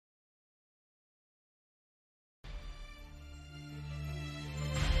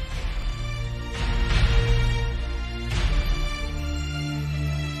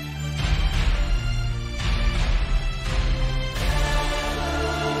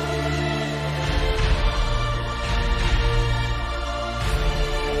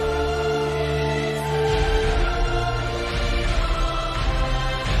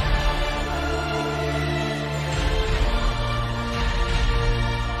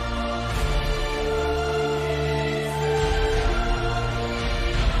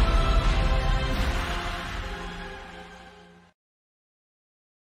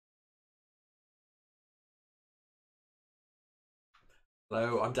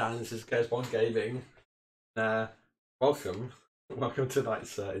Hello, I'm Dan. This is Wargaming. Uh, welcome, welcome to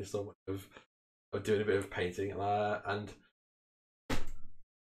tonight's installment of doing a bit of painting. And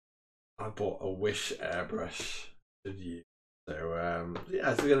I bought a Wish Airbrush to use. So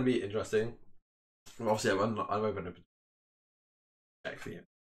yeah, it's going to be interesting. Obviously, I'm open to check for you.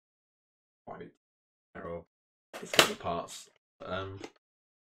 Quite narrow. It's the parts that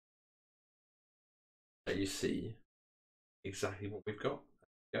you see exactly what we've got.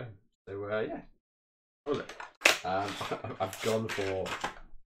 Yeah. So yeah. What was it? I've gone for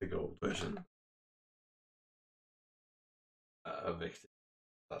the gold version of Victor.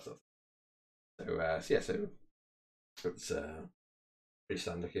 That's it. So yeah, so it's pretty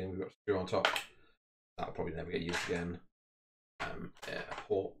standard looking. We've got screw on top. That'll probably never get used again. Yeah,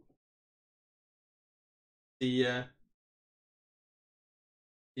 port. The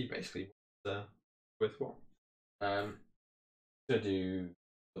basically with what? Gonna do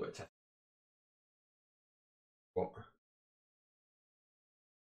a little bit of test. What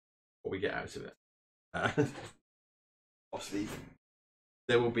we get out of it. Obviously,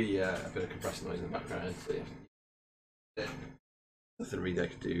 there will be a bit of compressor noise in the background, so yeah, nothing really I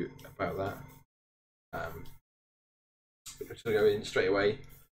can do about that. I'm just gonna go in straight away.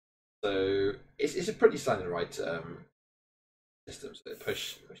 So it's a pretty standard right system. So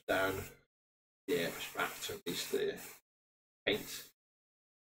push down, yeah, push back to release the paint.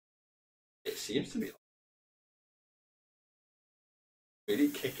 It seems to be really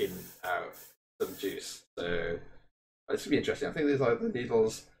kicking out some juice. So this will be interesting. I think there's like the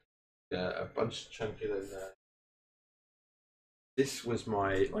needles, a bunch chunkier than this was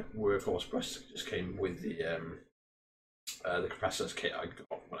my workhorse brush. Just came with the compressors kit I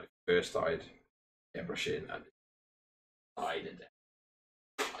got when I first started airbrushing, and died and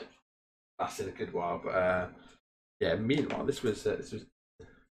lasted a good while. But yeah, meanwhile, this was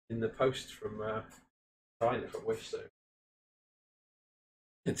in the post from China from Wish. So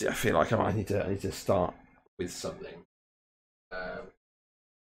I feel like I need to start with something.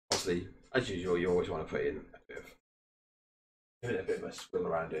 Obviously, as usual, you always want to put in a bit of a swirl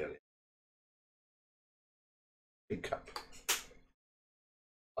around early. Big cup.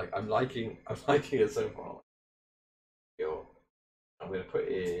 Like I'm liking it so far. I'm going to put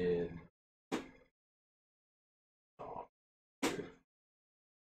in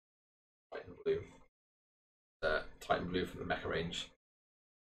Titan Blue. Titan Blue from the Mecha range.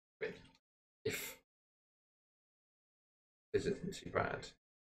 If this isn't too bad.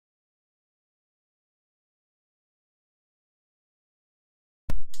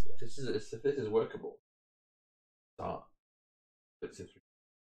 Yeah, if this is workable. Start.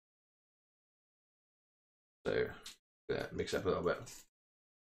 So yeah, mix up a little bit.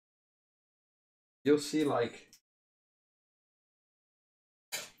 You'll see like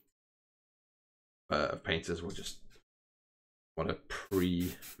painters will just want to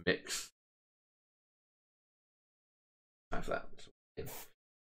pre-mix. Have that.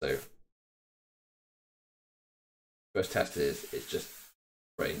 So first test is it's just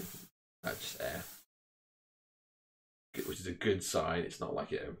rain, just air, which is a good sign. It's not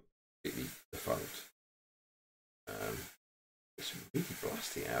like it completely defunct. It's really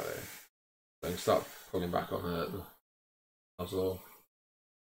blasting out there. So I can start pulling back on the nozzle.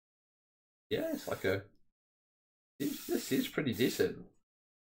 Yeah, it's like this is pretty decent.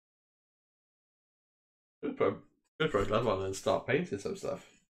 Good put a glove on and start painting some stuff.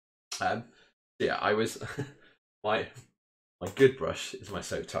 Yeah, I was my good brush is my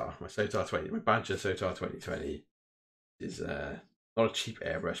Sotar. My Sotar 20, my Badger Sotar 2020 is not a cheap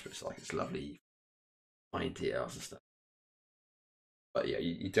airbrush, but it's lovely fine details and stuff. But yeah,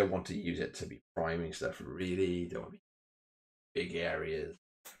 you don't want to use it to be priming stuff. Really, you don't want to be big areas.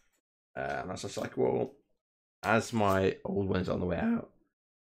 And I was just like, well, as my old one's on the way out,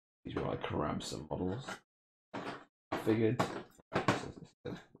 these were like grab some models. I figured,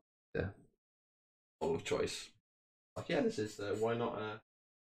 yeah, model of choice. Like, yeah, this is why not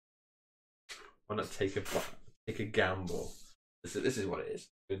take a gamble? This is what it is.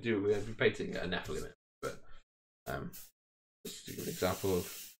 We're gonna be painting a Nephilim, but this is an example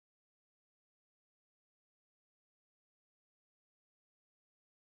of.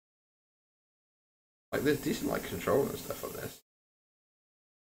 Like there's decent control and stuff on this.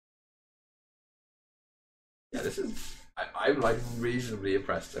 Yeah, this is. I'm reasonably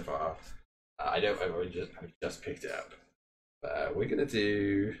impressed so far. I've just picked it up. But we're gonna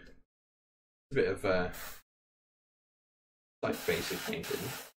do a bit of basic painting.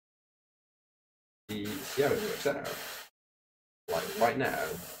 See how it works out. Like right now,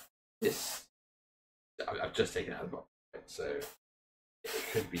 this I've just taken it out of the box. So it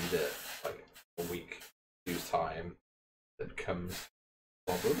could be that like a week, 2's time, that becomes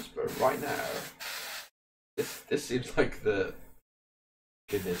problems. But right now, this seems like the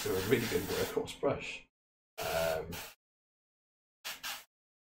goodness of a really good workhorse brush.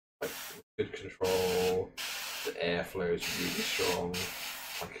 Like good control, the airflow is really strong.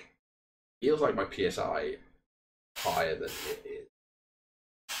 Like feels like my PSI higher than it is.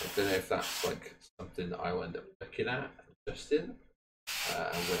 I don't know if that's like something I'll end up looking at and adjusting.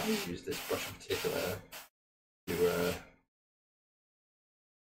 And when I use this brush in particular, to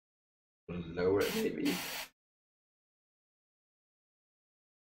lower it maybe.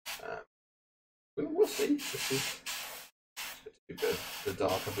 We'll see. This is the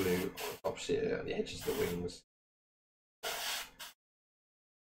darker blue on the tops here and the edges of the wings.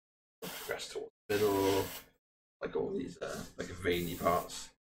 Progress towards the middle, like all these like veiny parts.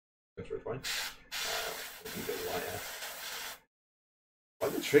 Go through fine. A bit lighter.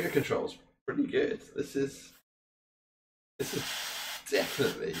 Like the trigger control's pretty good. This is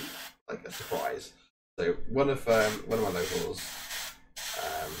definitely like a surprise. So one of my locals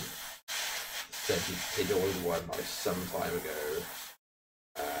said he'd ordered one like some time ago,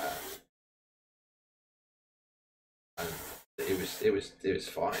 and it was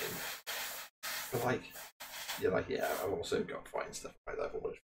fine. But like you're like, yeah, I've also got fine stuff at my level,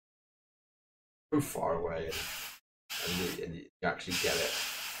 which from far away, and you actually get it.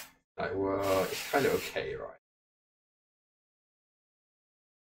 Like, well, it's kind of okay, right?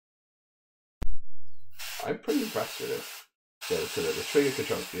 I'm pretty impressed with it. So the trigger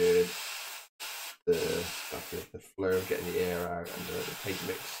control's good. The flow of getting the air out and the paint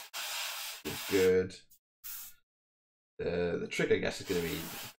mix is good. The trick, I guess, is going to be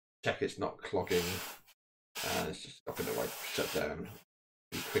check it's not clogging, and it's just not going to like shut down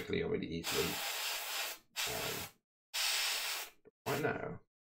really quickly or really easily. Right now,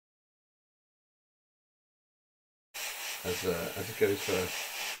 as it goes for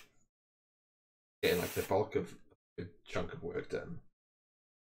getting like the bulk of a chunk of work done.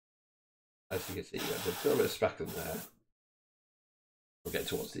 As you can see, there's a little bit of speckling there. We'll get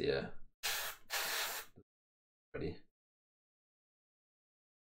towards the ready.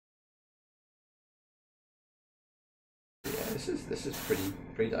 Yeah, this is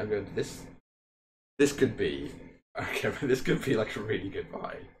pretty damn good. This could be okay. This could be like a really good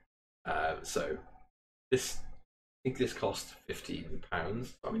buy. So this, I think this cost £15.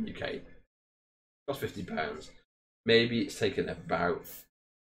 I'm in UK. It cost £15. Maybe it's taken about,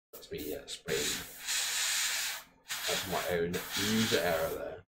 that's me spraying of my own user error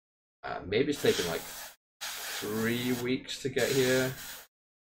there. Maybe it's taken like 3 weeks to get here.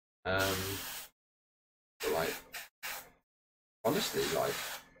 But like, honestly, like,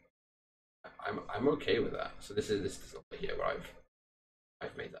 I'm okay with that. So this is over here where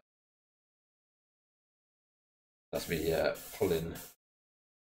I've made that. That's me pulling.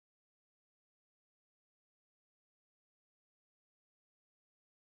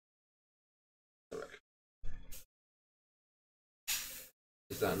 Look.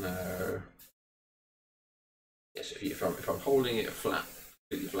 Is that now? Yes. If I'm holding it flat,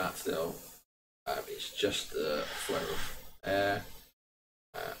 completely flat still, it's just the flow of air.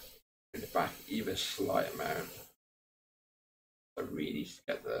 Bring it back even a slight amount. I really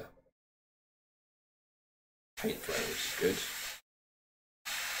get the paint flow, which is good.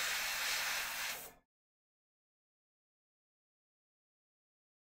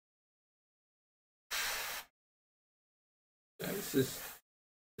 Yeah, this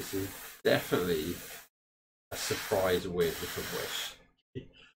is definitely a surprise win from Wish.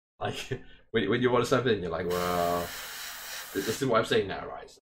 Like when you want something, you're like, well, this is what I'm saying now,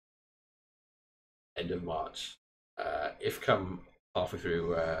 right? End of March. If come halfway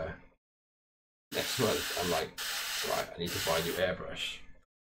through next month, I'm like, right, I need to buy a new airbrush.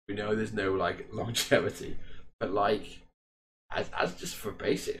 We know there's no like longevity, but like as just for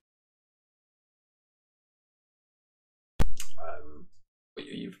basic, but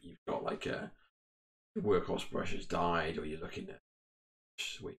you've got like a workhorse brush has died, or you're looking at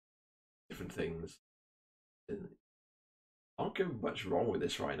different things. And I don't go much wrong with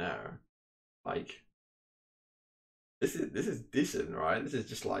this right now. Like this is decent, right? This is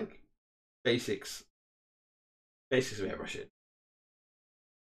just like basics of airbrushing.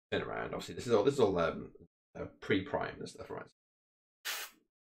 Turn around. Obviously, this is all pre-primed and stuff, right?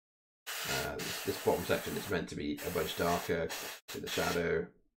 This bottom section is meant to be a bunch darker to the shadow.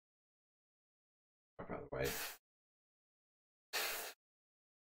 Out of the way.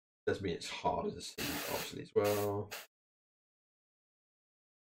 Does mean it's harder to see, obviously, as well.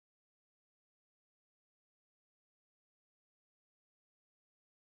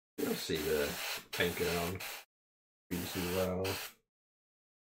 You'll see the paint going on reasonably well.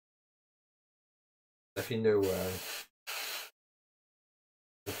 If you know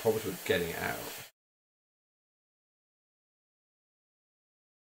the problems with getting it out.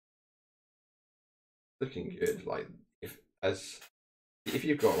 Looking good. Like if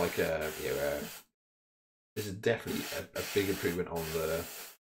you've got like this is definitely a big improvement on the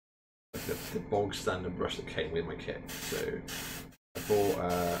bog standard brush that came with my kit. So I bought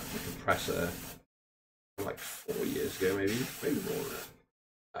a compressor like 4 years ago, maybe more than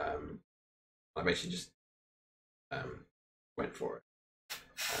that. I basically just went for it.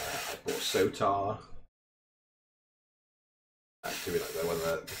 I bought Sotar doing like one of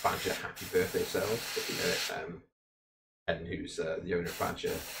the Badger Happy Birthday sales. If you know it, Ken, who's the owner of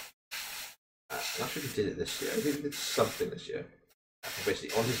Badger. I'm not sure if he did it this year. I think he did something this year.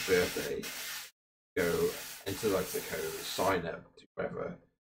 Basically, on his birthday, go into like the code, sign up to whatever,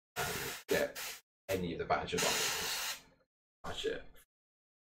 and get any of the Badger lines. Badger,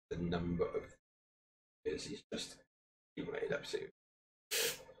 the number of years he's just accumulated up to.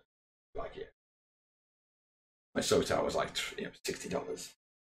 Like it. My Sotar was like $60.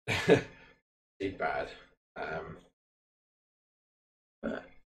 Ain't bad. But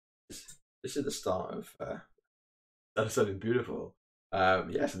this is the start of that's something beautiful.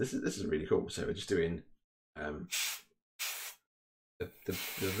 Yeah, so this is really cool. So we're just doing the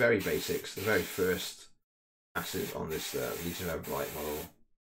very basics, the very first passes on this Legion of Everblight model.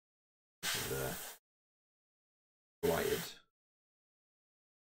 Blighted.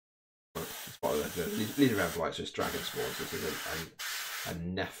 It's part of the Legion of Everblight, so it's dragon spawns. This is a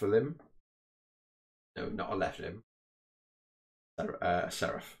Nephilim. No, not a Nephilim.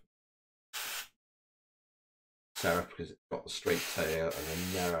 Seraph. Seraph because it's got the straight tail, and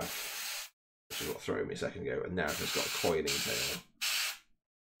then Neraph, which is what threw me a second ago, and Neraph has got a coiling tail.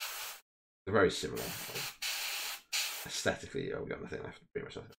 They're very similar. Aesthetically, I've got nothing left. Pretty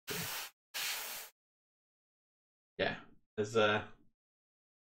much nothing. Yeah, there's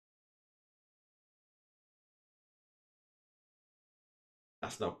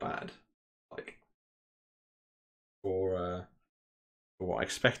that's not bad. Like for what I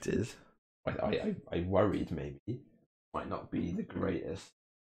expected. I worried maybe might not be the greatest.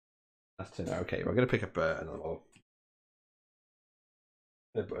 That's turned out okay. We're going to pick up another model.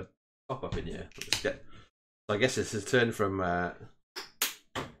 I'm going to put a top up in here. Let's get. So I guess this has turned from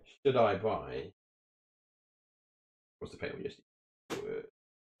should I buy? What's the paint we just used?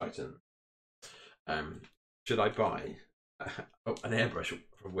 Titan. Should I buy an airbrush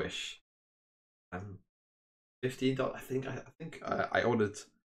from Wish? $15. I ordered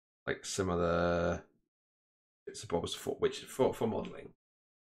like some of the bits and bobs for modelling.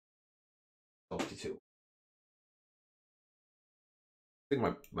 $42. I think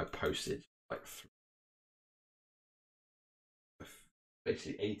my postage like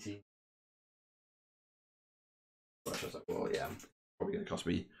basically 18. I was like, well, yeah, probably going to cost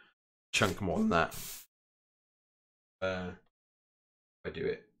me a chunk more than that. If I do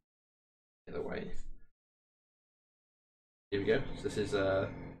it either way. Here we go. So this is the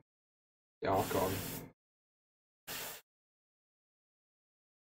Archon.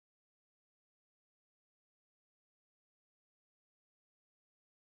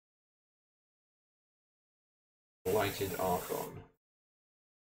 Lighted Archon.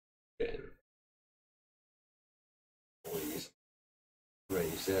 Again. All these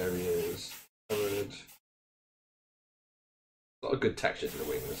raised areas covered. A lot of good texture to the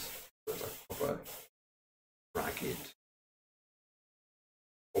wings. There's like proper ragged.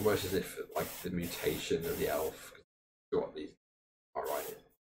 Almost as if like the mutation of the elf got these alright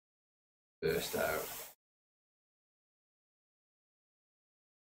burst out.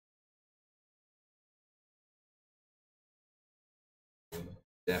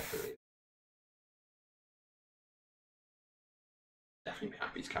 Definitely be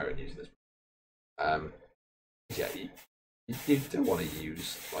happy to carry on using this. Yeah, you don't want to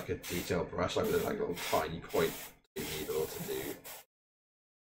use like a detailed brush like with like a little tiny point needle to do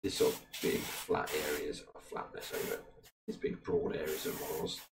these sort of big flat areas of flatness over these big broad areas of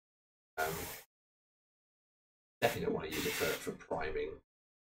models. Definitely don't want to use it for priming.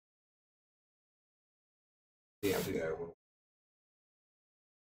 Being able to go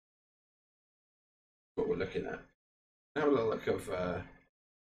what we're looking at. Have a little look of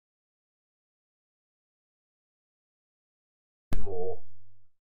more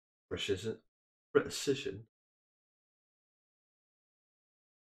precision. This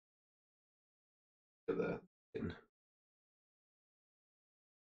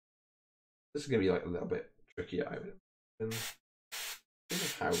is going to be like a little bit trickier. Think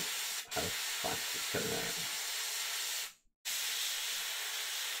of how fast it's coming out.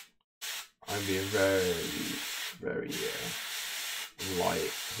 I'm being very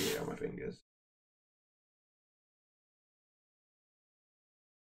light here on my fingers.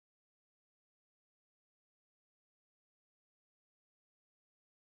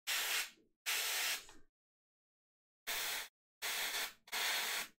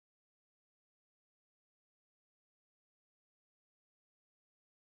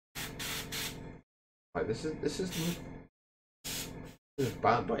 Like this isn't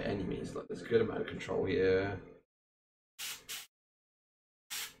bad by any means. Like there's a good amount of control here,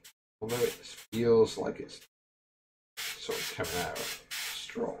 although it feels like it's sort of coming out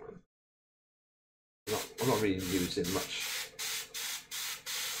strong. I'm not really using much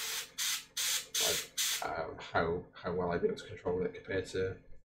like how well I'd be able to control it compared to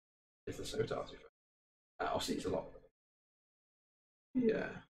different SOTARs. Obviously, it's a lot. Yeah.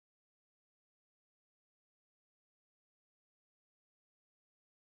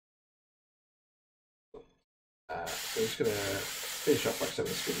 So I'm just going to finish off like some of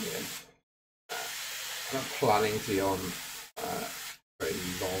the skin here. I'm not planning to be on very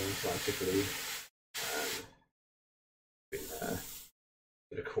long, particularly.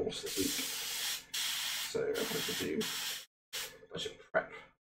 Been a course this week, so I wanted to do a bunch of prep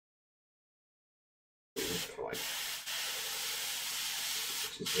for like,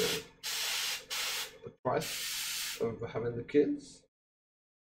 which is the price of having the kids.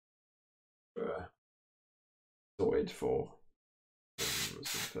 Sorted for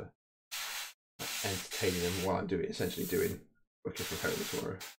entertaining them while I'm essentially working from home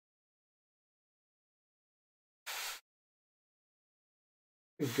tomorrow.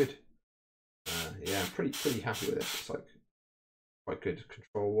 Good. Yeah, I'm pretty happy with it. It's like quite good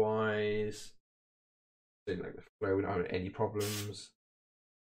control wise. Didn't like the flow, not having any problems.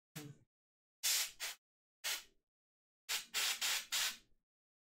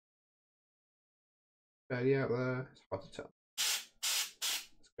 Barely out there. It's hard to tell.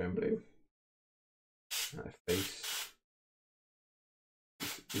 It's going blue. Face.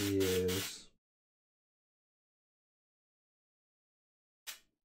 Ears.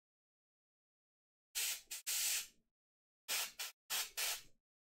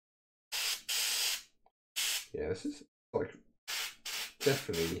 Yeah, this is like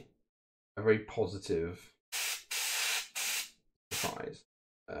definitely a very positive surprise.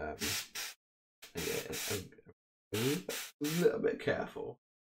 And yeah, I'm a little bit careful.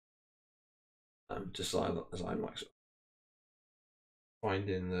 Just as I'm like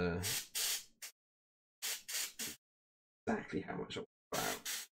finding exactly how much I'll put out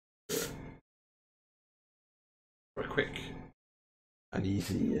for a quick and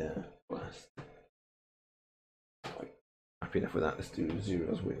easy blast. Happy enough with that. Let's do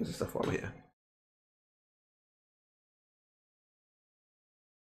zeros, wings, and stuff while we're here.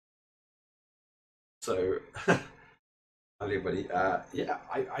 So, hello everybody. Yeah,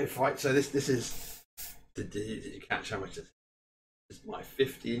 I fight. So this is. Did you catch how much this is? My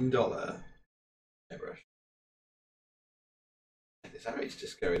 $15 airbrush. This is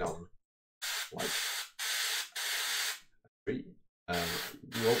just going on like a treat.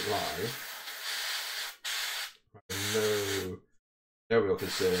 You won't lie. No real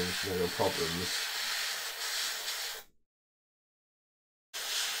concerns, no real problems.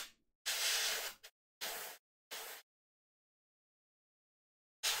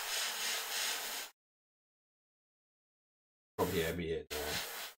 Probably hear me in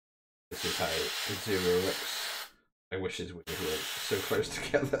this is how the zero looks. My wishes we were so close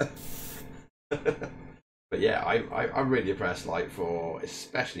together. But yeah, I'm really impressed, like for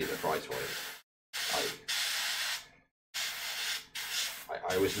especially the price point.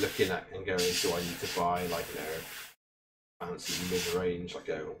 I was looking at and going, do I need to buy like fancy mid-range like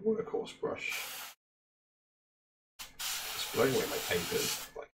a workhorse brush? It's blowing away my papers.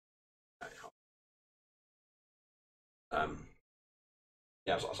 Like,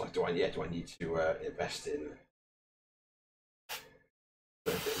 yeah, I was like, do I need to invest in a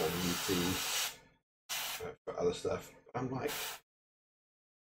bit more UT for other stuff? But I'm like,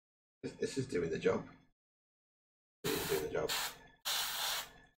 this is doing the job. This is doing the job.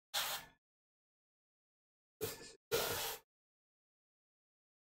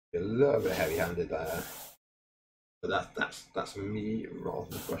 A little bit heavy-handed there, but that's me rather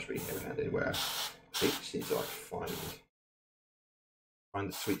than the brush being heavy-handed. Where I think just need to like find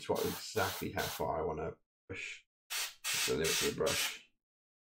the sweet spot of exactly how far I want to push the limit of the brush.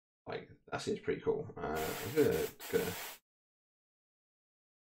 Like that seems pretty cool. I'm gonna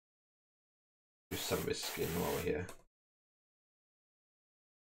do some of his skin while we're here.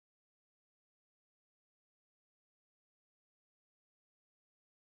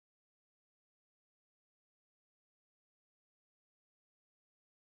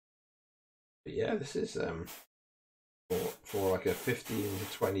 But yeah, this is for like a $15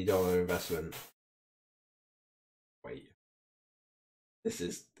 to $20 investment. Wait, this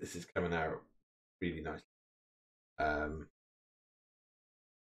is coming out really nice.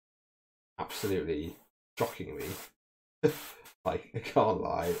 Absolutely shockingly, like I can't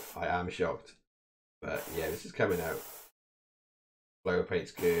lie, I am shocked. But yeah, this is coming out. Flow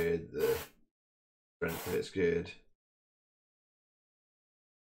paint's good. The strength of it's good.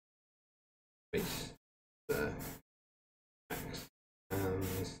 Base, the and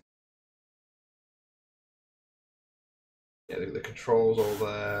yeah, the controls all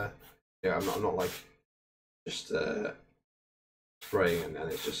there. Yeah, I'm not like just spraying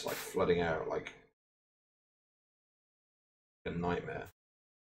and it's just like flooding out like a nightmare.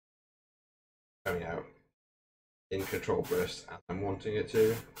 Coming out in control burst as I'm wanting it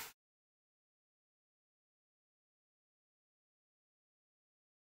to.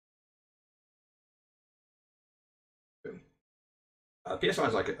 PSI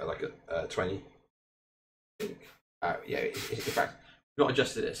is like a 20. I think. Yeah, in fact, I've not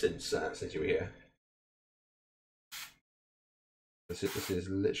adjusted it since you were here. This is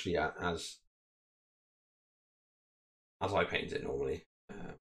literally as I paint it normally.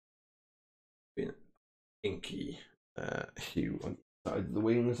 Inky hue on the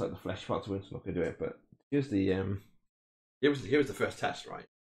wings, like the flesh parts of wings. Not gonna do it, but here's the here was the first test, right?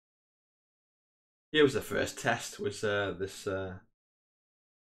 Here was the first test. Was this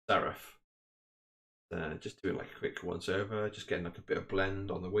Seraph? Just doing like a quick once over, just getting like a bit of blend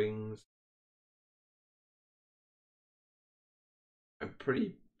on the wings. I'm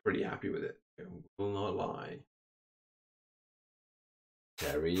pretty happy with it. I will not lie.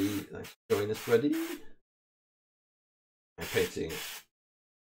 Terry, thanks for joining us, buddy. I'm painting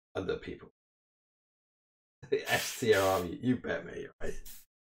other people. The STR army, you bet me, right?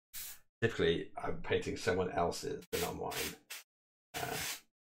 Typically, I'm painting someone else's, but not mine.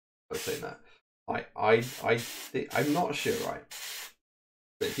 I'm saying that. I think I'm not sure, right?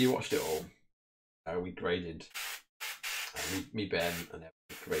 But if you watched it all, we graded. Me, Ben, and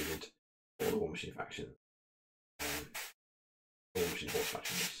everyone graded all the War Machine factions. War Machine Horse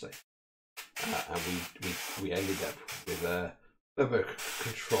factions, I should say. And we ended up with a bit of a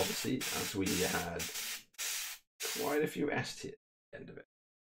controversy as we had quite a few S tier at the end of it.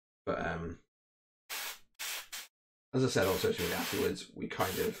 But as I said on social media afterwards, we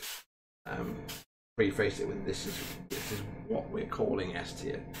kind of prefaced it with this is what we're calling S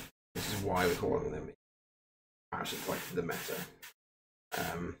tier. This is why we're calling them actually quite the meta.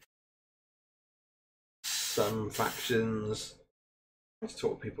 Some factions I try to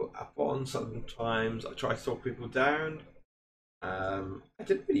talk people up on, sometimes I try to talk people down. I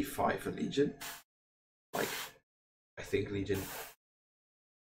didn't really fight for Legion. Like, I think Legion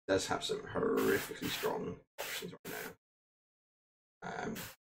does have some horrifically strong options right now.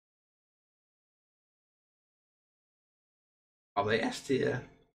 Are they S tier?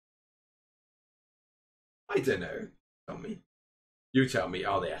 I don't know. Tell me. You tell me,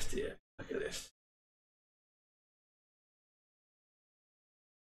 are they S tier? Look at this.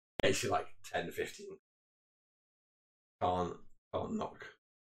 Basically like 10, 15. Can't knock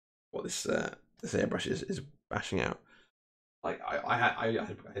what this airbrush is bashing out. Like I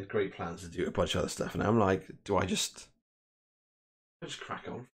had great plans to do a bunch of other stuff, and I'm like, do I just crack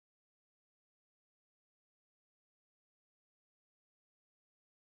on?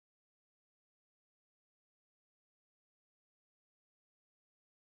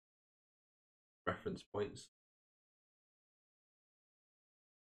 Reference points.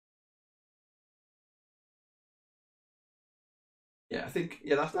 Yeah, I think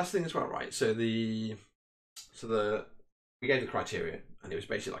that's the thing as well, right? So we gave the criteria, and it was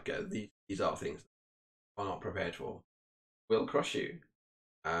basically like these are things are not prepared for will crush you.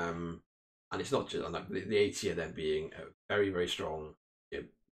 And it's not just like the A tier then being a very strong. You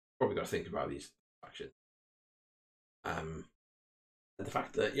probably got to think about these factions. And the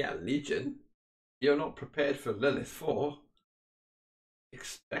fact that Legion, you're not prepared for Lilith 4,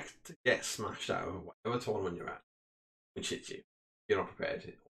 expect to get smashed out of whatever tournament you're at. When shits you, you're not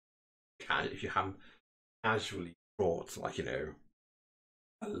prepared. If you haven't casually brought like a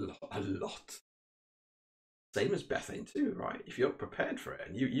lot. Same as Bethane too, right? If you're not prepared for it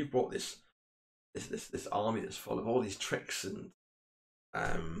and you've brought this army that's full of all these tricks and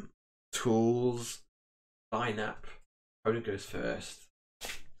tools, line up, opponent goes first,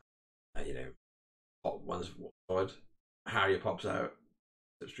 pop one's forward, Harrier pops out,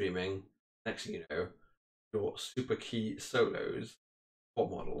 streaming. Next thing you know, your super key solos,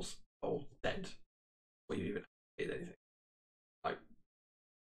 models, all dead. Or you even hit anything. Like,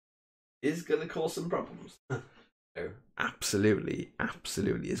 is going to cause some problems. No, absolutely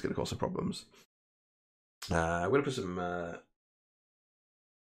is going to cause some problems. We're going to put some of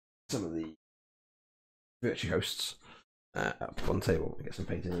the virtue hosts up on the table and get some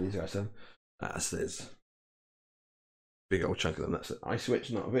painting of these guys done. So there's a big old chunk of them. That's an ice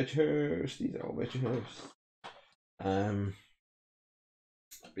switch, not a virtue host. These are all virtue hosts. But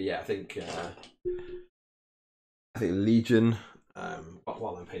yeah, I think Legion.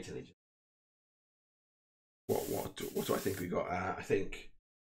 While I'm painting Legion, what do I think we got? I think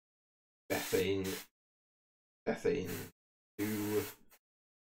Bethane 2.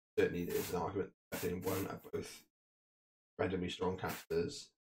 Certainly, there's an argument. Bethane 1 are both incredibly strong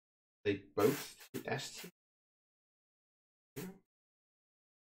casters. They both ST. I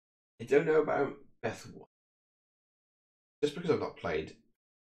don't know about Beth 1. Just because I've not played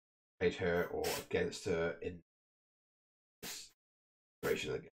her or against her in this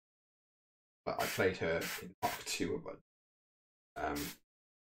iteration again. But I played her in Mark 2 a bunch.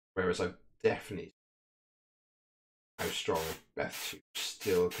 Whereas I've definitely how strong Beth 2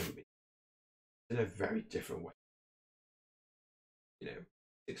 still can be in a very different way.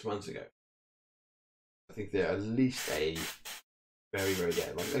 6 months ago. I think they're at least a very, very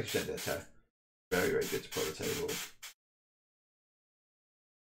good. Like you said, they're very, very good to put on the table.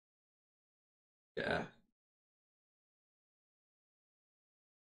 Yeah.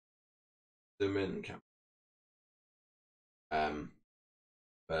 Zoom in camera.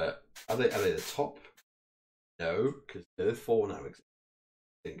 But are they the top? No, because Earth 4 now exists.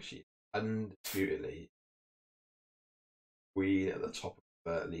 I think she undisputedly queen at the top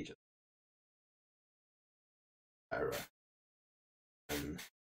of Legion era.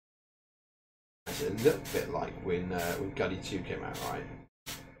 It's a little bit like when Gully 2 came out, right?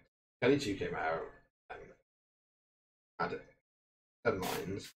 Gully 2 came out had 7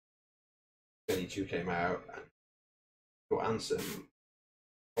 lines. Gully 2 came out and your Ansem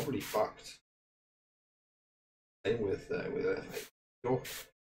probably fucked. Same with Earth. Your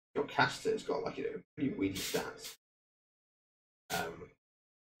caster's got like pretty weedy stats.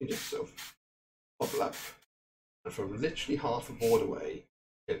 You just sort of bubble up, and from literally half a board away,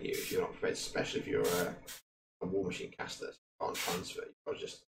 if you're not prepared, especially if you're a War Machine caster, so you can't transfer. You got to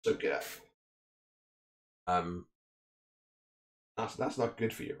just soak it up. That's not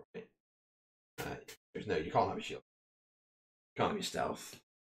good for you, right? No, you can't have a shield. You can't have your stealth.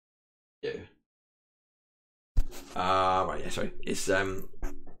 Yeah. Right. Yeah. Sorry. It's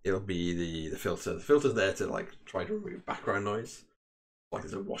it'll be the filter. The filter's there to like try to remove background noise. Like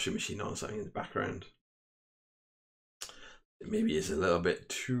there's a washing machine on or something in the background. It maybe is a little bit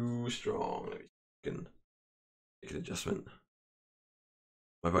too strong. Maybe you can make an adjustment.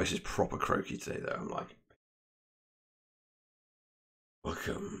 My voice is proper croaky today though. I'm like,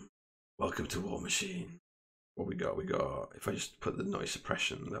 welcome to War Machine. What we got? If I just put the noise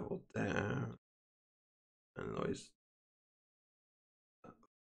suppression level down and the noise.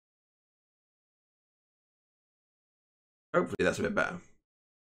 Hopefully that's a bit better.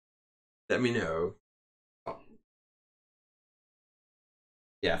 Let me know. Oh.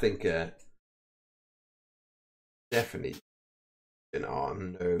 Yeah, I think definitely are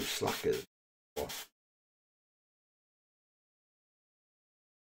no slackers.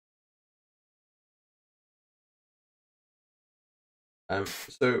 So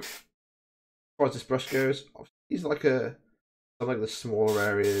as far as this brush goes, these are like some like the smaller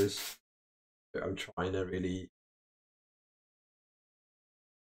areas. I'm trying to really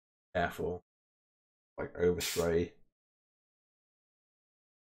careful, like overspray.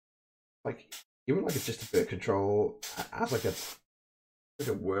 Like even like it's just a bit of control as like a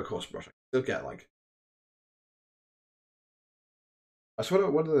workhorse brush. I still get like. I swear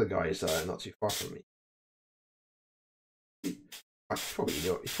one of the guys not too far from me. He's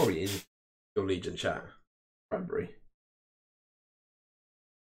probably in your Legion chat, Bradbury.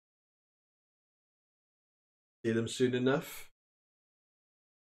 See them soon enough.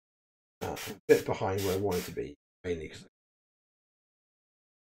 A bit behind where I wanted to be, mainly because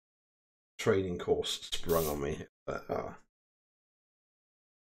training course sprung on me. But do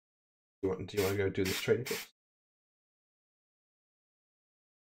you want to go do this training course?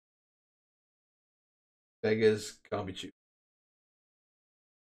 Beggars can't be choosers.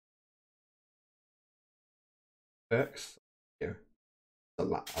 Perks, a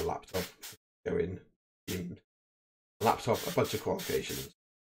laptop, go in, a laptop, a bunch of qualifications,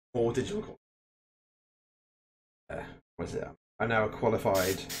 or digital. What is it? I'm now a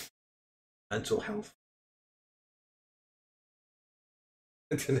qualified mental health.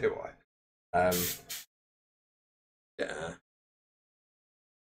 I don't know why. Yeah.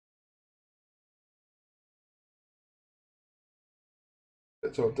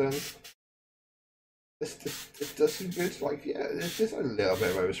 it's all done. This does seem good. Like, yeah, there's just a little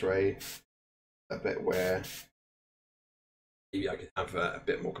bit of overspray, a bit where maybe I could have a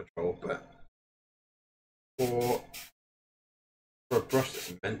bit more control, but for a brush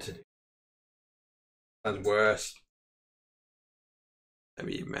that's meant to do, sounds worse. Let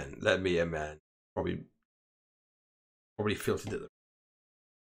me amend. Probably filtered it.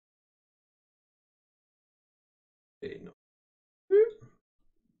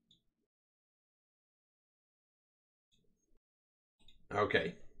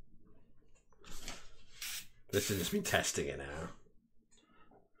 Okay. This has just been testing it now.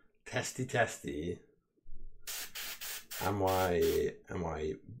 Testy. Am I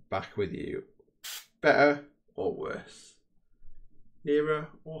back with you? Better or worse? Nearer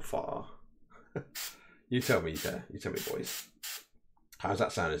or far? You tell me, boys. How's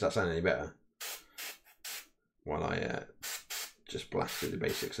that sound? Does that sound any better? While I just blast through the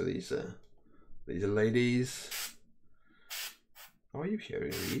basics of these ladies. Are you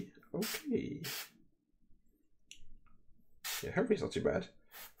hearing me? Okay. Yeah, hopefully it's not too bad.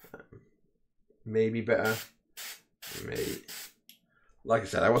 Maybe better. Maybe. Like I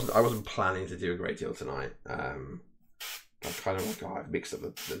said, I wasn't planning to do a great deal tonight. I'm kind of like, I've mixed up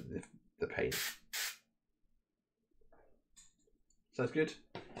the paint. Sounds good.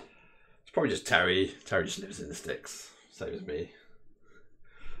 It's probably just Terry. Terry just lives in the sticks, same as me.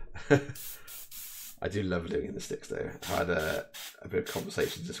 I do love living in the sticks though. I had a bit of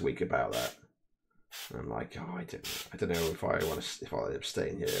conversations this week about that. And I'm like, oh, I don't know if I end up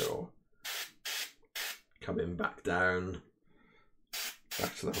staying here or coming back down,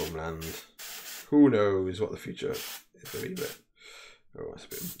 back to the homeland. Who knows what the future is going to be? But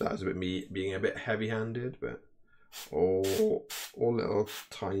that was a bit me being a bit heavy-handed. But all little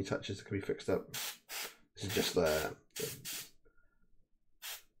tiny touches that can be fixed up. This is just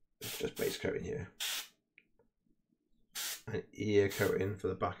it's just base coating here, and ear coating for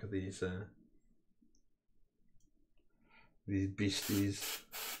the back of these beasties.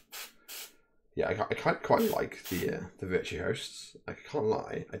 Yeah, I quite like the virtue hosts. I can't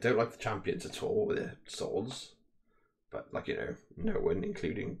lie, I don't like the champions at all with their swords. But like, you know, no one,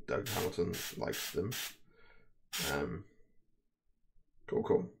 including Doug Hamilton, likes them. Cool.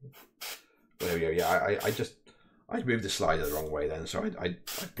 Well, there we go. Yeah, I moved the slider the wrong way then, so I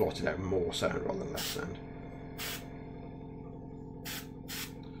blotted out more sound rather than less sound.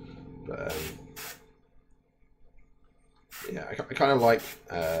 But yeah, I kind of like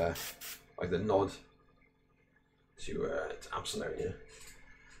the nod to Absalonia.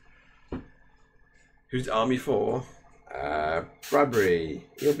 Who's the army for? Bradbury.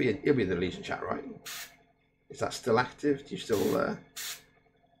 He'll be in the Legion chat, right? Is that still active? Do you still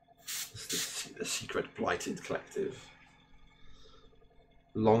the secret blighted collective?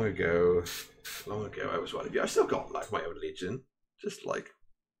 Long ago I was one of you. I still got like my own Legion, just like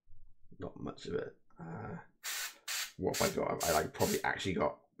not much of it. What have I got? I like probably actually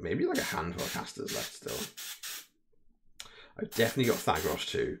got maybe like a handful of casters left still. I've definitely got Thagros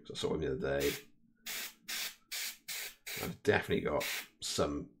too, because I saw him the other day. I've definitely got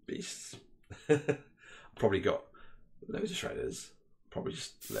some beasts. I've probably got loads of shredders. Probably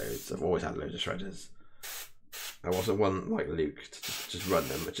just loads. I've always had loads of shredders. I wasn't one like Luke to just run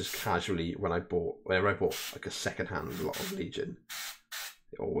them, but just casually whenever I bought like a second-hand lot of Legion,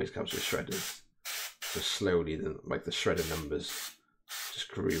 it always comes with shredders. So slowly, then like the shredder numbers just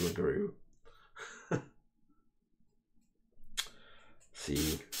grew and grew.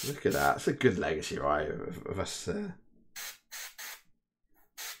 See, look at that. It's a good legacy, right? Of us.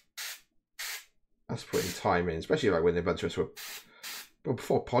 Us putting time in, especially like when a bunch of us were, well,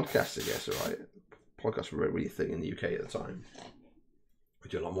 before podcasts, I guess, right? Podcasts were really a thing in the UK at the time. We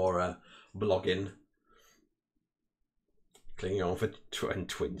do a lot more blogging, clinging on for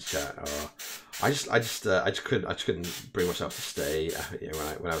Twins chat. I just couldn't bring myself to stay. You know,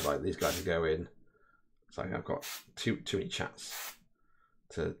 when I was like, these guys are going. It's like I've got too many chats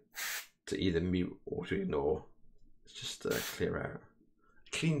to either mute or to ignore. It's just clear out.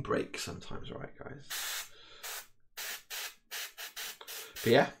 Clean break sometimes, right, guys?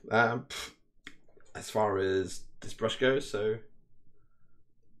 But yeah, as far as this brush goes, so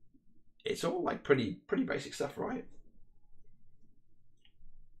it's all like pretty basic stuff, right?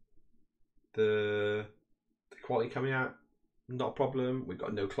 The quality coming out, not a problem. We've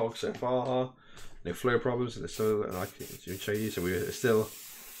got no clogs so far, no flow problems, so I can show you. So we're still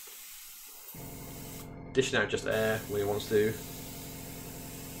dishing out just air when he wants to.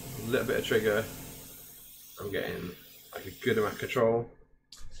 A little bit of trigger. I'm getting like a good amount of control.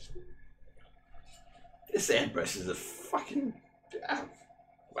 This airbrush is a fucking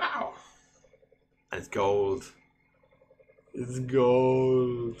it's gold. It's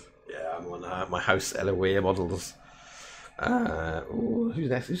gold. Yeah, I'm on my house Elaware models. Ooh, who's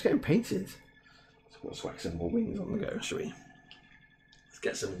next? Who's getting painted? Let's whack some more wings on the go, shall we? Let's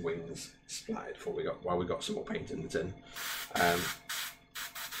get some wings splattered while we got some more paint in the tin.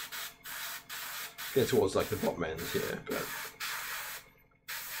 Get towards like the bottom end here, but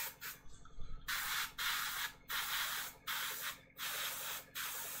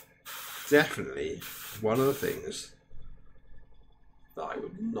definitely one of the things that I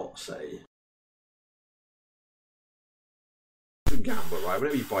would not say. It's a gamble, right?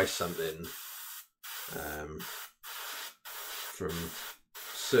 Whenever you buy something from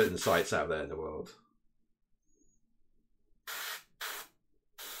certain sites out there in the world,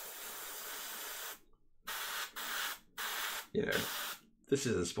 you know, this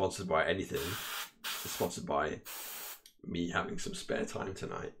isn't sponsored by anything. It's sponsored by me having some spare time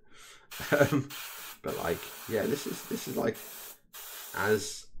tonight. But like, yeah, this is like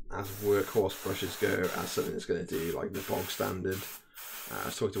as workhorse brushes go, as something that's going to do like the bog standard. I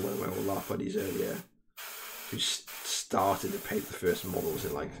was talking to one of my old laugh buddies earlier, who started to paint the first models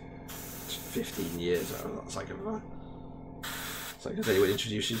in like 15 years. It's like if anyone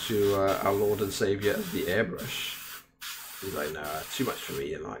introduced you to our Lord and Saviour, the airbrush. He's like, no, too much for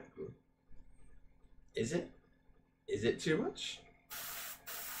me. And like, is it? Is it too much?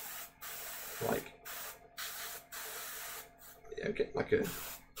 Like, yeah,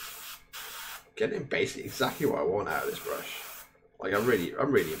 getting basically exactly what I want out of this brush. Like, I'm really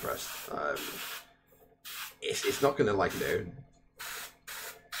impressed. It's not gonna, like, you know,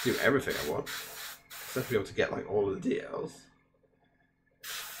 do everything I want. It's not to be able to get like all of the details.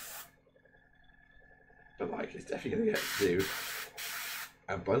 But like, it's definitely gonna get to do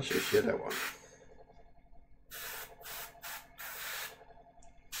a bunch of shit I want.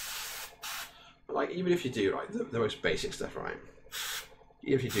 But like, even if you do like the most basic stuff, right?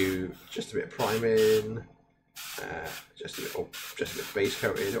 Even if you do just a bit of priming, just a bit base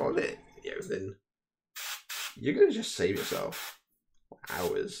coating, or you know, then you're gonna just save yourself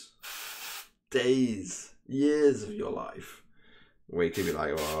hours, days, years of your life, where you could be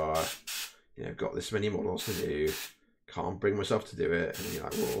like, oh, you know, got this many models to do, can't bring myself to do it, and you're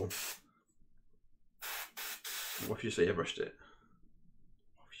like, well, what if you just airbrushed it?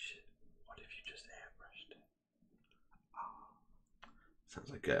 What if you just airbrushed it? Oh, sounds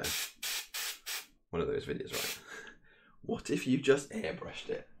like one of those videos, right? What if you just airbrushed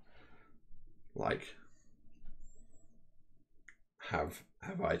it? Like, have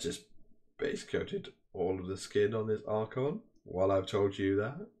I just base coated all of the skin on this Archon while I've told you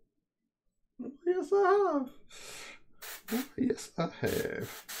that? Yes, I have. Yes, I have.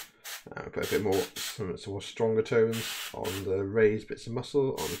 Put a bit more, some more stronger tones on the raised bits of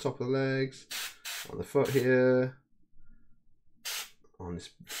muscle, on the top of the legs, on the foot here, on this,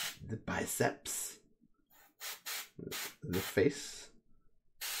 the biceps, the face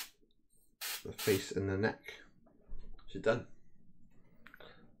and the neck. She's done.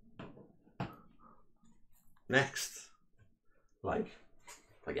 Next, like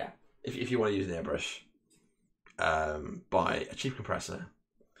yeah, if you want to use an airbrush, buy a cheap compressor.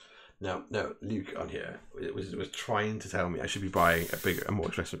 No, Luke on here was trying to tell me I should be buying a more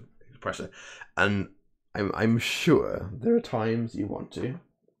expensive compressor, and I'm sure there are times you want to,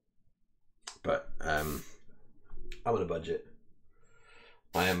 but I'm on a budget.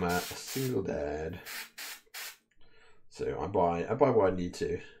 I am a single dad, so I buy what I need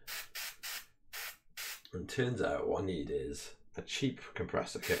to. And turns out what I need is a cheap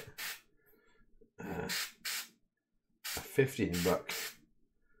compressor kit, a $15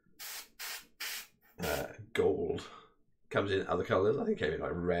 gold. Comes in other colours. I think it came in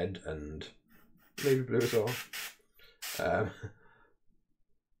like red and maybe blue as well.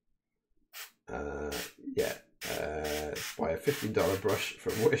 Buy a $15 brush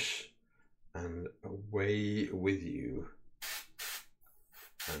from Wish, and away with you.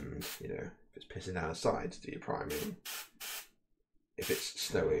 And you know, if it's pissing down outside, do your priming. If it's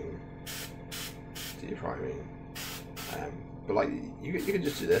snowing, do your priming. But like, you can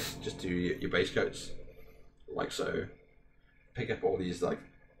just do this. Just do your base coats, like so. Pick up all these like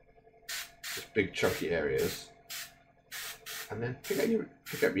just big chunky areas, and then pick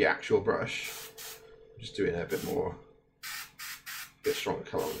up your actual brush. Just doing a bit stronger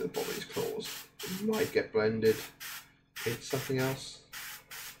colour on the bottom of these claws. It might get blended into something else.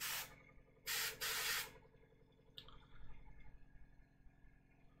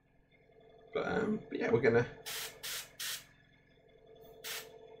 But yeah, we're gonna.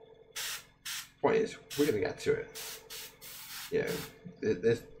 Point is, we're gonna get to it. You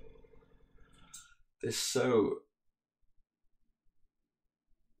know, there's so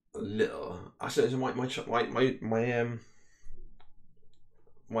little. I said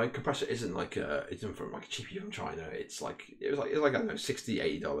my compressor isn't like isn't from like a cheapie from China. It's like it's like I don't know,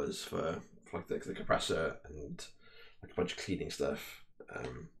 $60-$80 for like the compressor and like a bunch of cleaning stuff.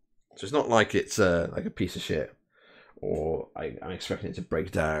 So it's not like it's like a piece of shit, or I'm expecting it to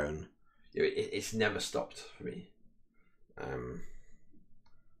break down. It's never stopped for me.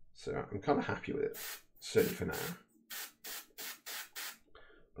 So I'm kind of happy with it, certainly for now.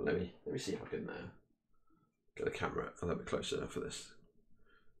 But let me see if I can get the camera a little bit closer for this.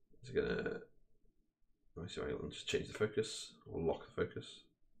 Is it gonna? Let me see if I can just change the focus or lock the focus.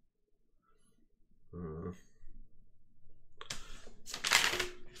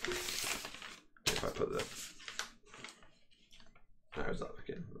 If I put the, how's that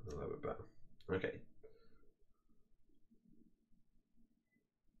looking? A little bit better. Okay.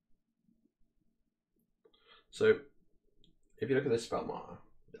 So, if you look at this spell marker,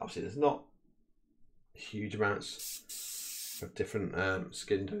 obviously there's not huge amounts of different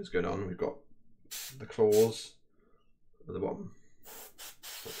skin tones going on. We've got the claws at the bottom.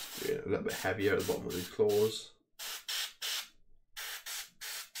 A little bit heavier at the bottom of these claws.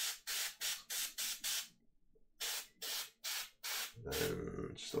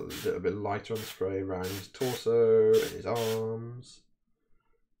 Then just a little bit lighter on the spray around his torso and his arms.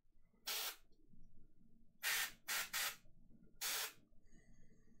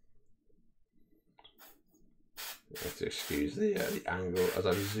 You have to excuse the angle as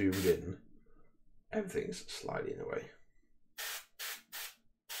I'm zoomed in. Everything's sliding away.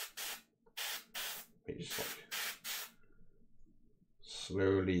 We just like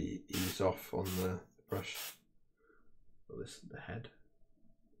slowly ease off on the brush. Or this the head.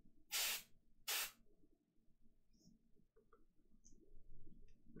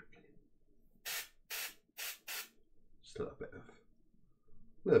 Okay. Just a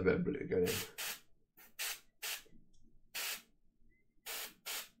little bit of blue going in.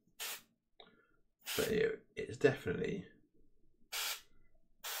 But it's definitely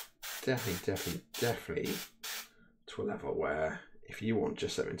to a level where if you want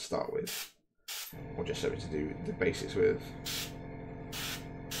just something to start with, or just something to do the basics with,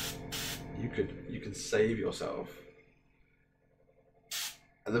 you can save yourself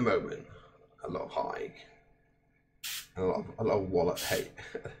at the moment a lot of heartache, a lot of wallet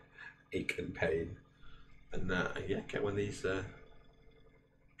ache and pain, and yeah, get one of these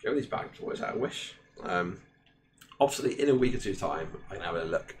bags. What is that? A Wish. Obviously, in a week or two's time, I can have a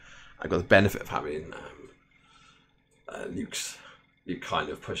look. I've got the benefit of having Luke kind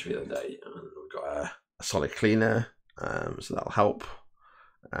of pushed me the other day, and we've got a solid cleaner, so that'll help.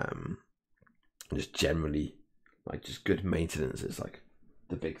 And just generally, like, just good maintenance is like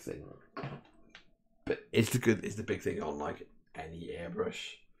the big thing. But it's the big thing on like any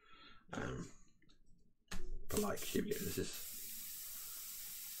airbrush. But like, here we go. This is.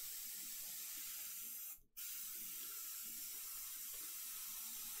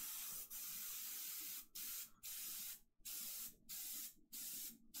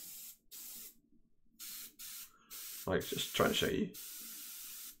 Like, just trying to show you,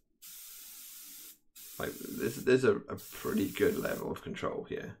 like, there's a pretty good level of control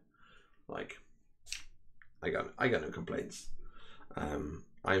here. Like, I got no complaints. I'm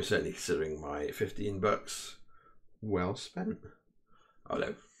certainly considering my $15 well spent.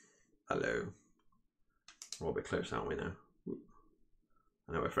 Hello. We're a bit close, aren't we now?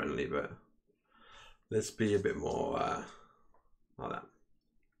 I know we're friendly, but let's be a bit more like that.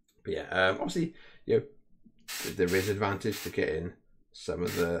 But yeah, obviously, you know, there is advantage to getting some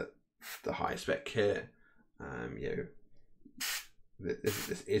of the high spec kit. You know,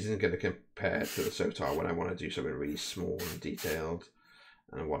 this isn't going to compare to the Sotar when I want to do something really small and detailed,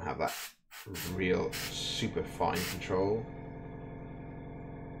 and I want to have that real super fine control.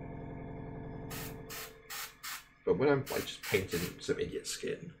 But when I'm like just painting some idiot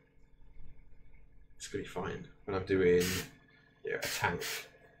skin, it's gonna be fine. When I'm doing, you know, a tank,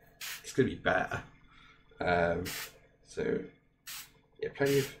 it's gonna be better. So yeah,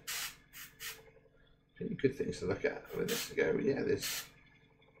 plenty of good things to look at with this. To go, yeah, there's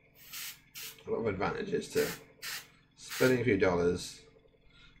a lot of advantages to spending a few dollars.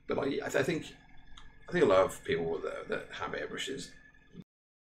 But like, I think a lot of people that have airbrushes,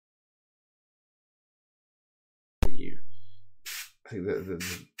 I think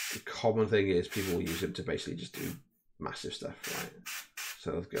the common thing is people will use them to basically just do massive stuff, right?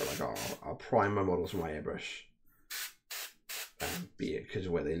 So they'll go like, oh, I'll prime my models with my airbrush, be it because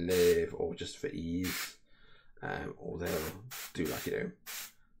of where they live or just for ease, or they'll do like, you know,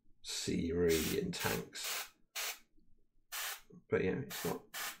 see really in tanks. But yeah, it's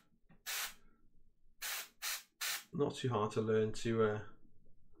not too hard to learn to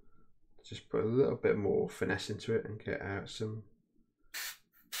just put a little bit more finesse into it and get out some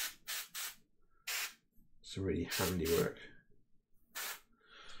really handy work.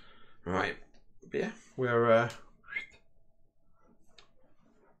 Right, but yeah, we're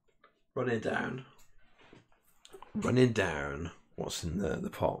running down what's in the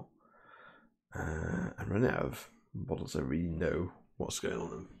pot, and running out of models I really know what's going on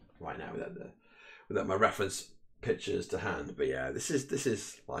them right now without my reference pictures to hand. But yeah, this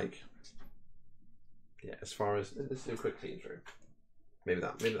is like, yeah, as far as, let's do a quick clean through. Maybe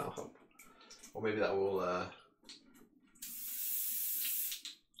that'll help, or maybe that will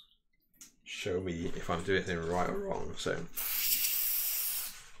show me if I'm doing anything right or wrong. So,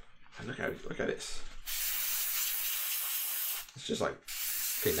 and look at this. It's just like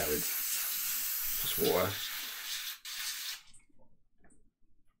clean that with just water.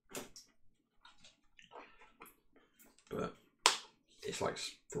 But it's like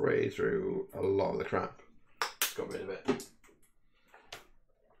sprayed through a lot of the crap. Got rid of it.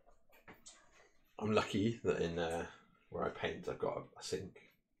 I'm lucky that in where I paint, I've got a sink,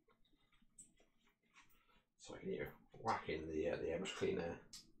 so I can whack in the airbrush cleaner.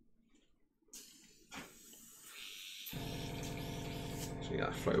 So you got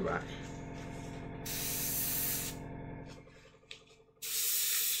to flow back.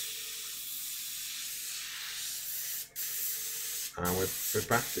 And we're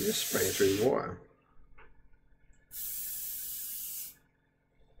back to just spraying through water.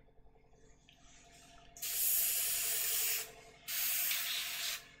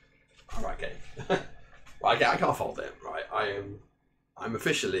 Alright, okay. Right, I can't fault it. Right, I'm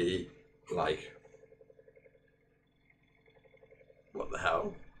officially like, what the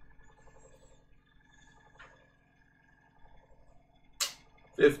hell?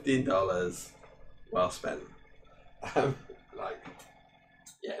 $15 well spent. Like,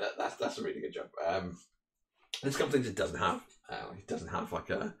 yeah, that's a really good job. There's a couple things it doesn't have. It doesn't have like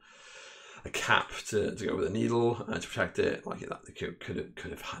a cap to go with a needle to protect it. Like that, they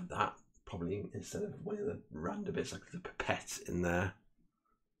could have had that probably instead of one of the random bits like the pipette in there.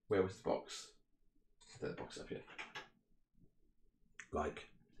 Where was the box? The box up here. Like,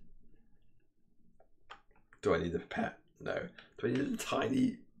 do I need the pipette? No. Do I need a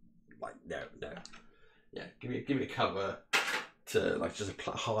tiny? Like, no. Yeah, give me a cover to, like, just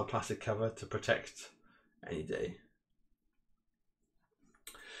a hard plastic cover to protect any day.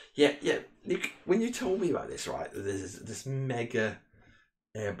 Yeah. Luke, when you told me about this, right, there's this mega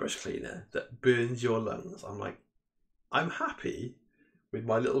airbrush cleaner that burns your lungs, I'm like, I'm happy with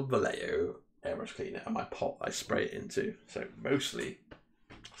my little Vallejo airbrush cleaner and my pot I spray it into. So mostly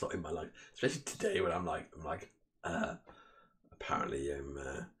it's not in my lungs, especially today when I'm like, apparently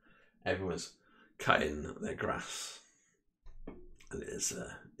everyone's cutting their grass, and it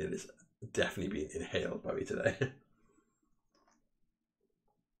is definitely being inhaled by me today.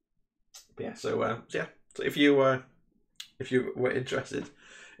 But yeah, so if you were interested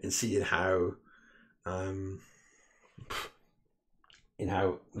in seeing how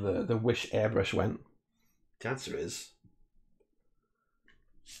the Wish Airbrush went, the answer is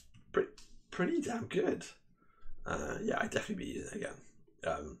pretty damn good. Yeah, I'd definitely be using it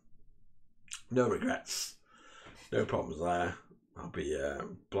again. No regrets, no problems there. I'll be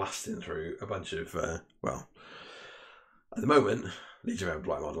blasting through a bunch of, well, at the moment, Legion of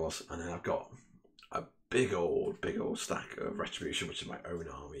Everblight models, and then I've got a big old stack of Retribution, which is my own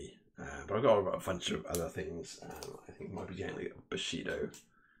army. But I've got a bunch of other things. I think I might be getting like a Bushido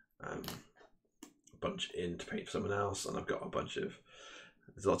bunch in to paint for someone else, and I've got a bunch of,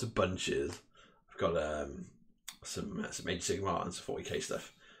 there's lots of bunches. I've got some Age Sigmar and some 40k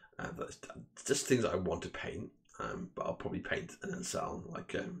stuff. That's just things that I want to paint, but I'll probably paint and then sell.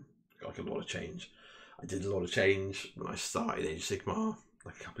 Like a lot of change. I did a lot of change when I started Age Sigmar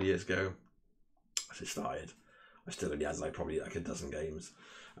like a couple of years ago. As I started, I still only had like probably like a dozen games.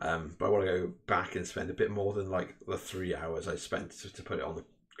 But I want to go back and spend a bit more than like the 3 hours I spent to put it on the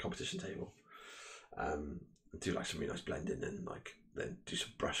competition table. And do like some really nice blending and like then do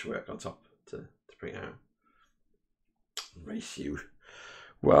some brush work on top to bring it out. Race you.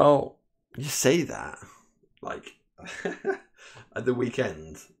 Well, you say that, like, at the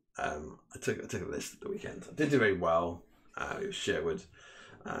weekend, I took a list at the weekend. I did do very well. It was Sherwood,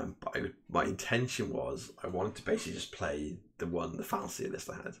 but my intention was I wanted to basically just play the fancier list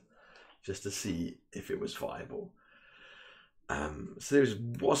I had, just to see if it was viable. So there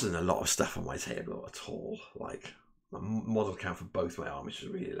wasn't a lot of stuff on my table at all. Like, my model count for both my armies is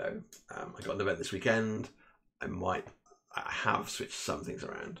really low. I got an event this weekend. I have switched some things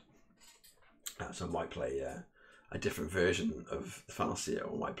around. So I might play a different version of Farseer,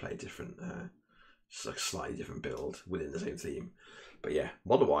 or might play a different, just like slightly different build within the same theme. But yeah,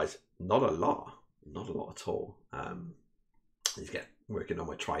 model-wise, not a lot at all. I need to get working on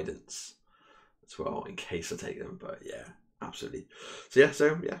my tridents as well in case I take them. But yeah, absolutely.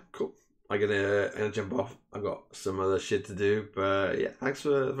 So yeah, cool. I'm gonna jump off. I've got some other shit to do, but yeah, thanks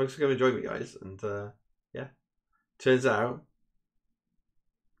for coming and joining me, guys. And yeah, turns out,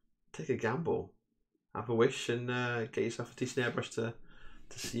 take a gamble, have a wish, and get yourself a decent airbrush to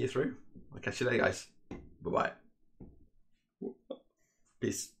see you through. I'll catch you later, guys. Bye bye.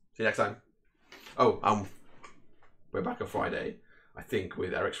 Peace. See you next time. Oh, we're back on Friday, I think,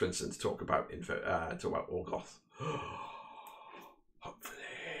 with Eric Swinson to talk about Orgoth. Hopefully.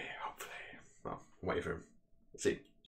 Well, I'm waiting for him. Let's see.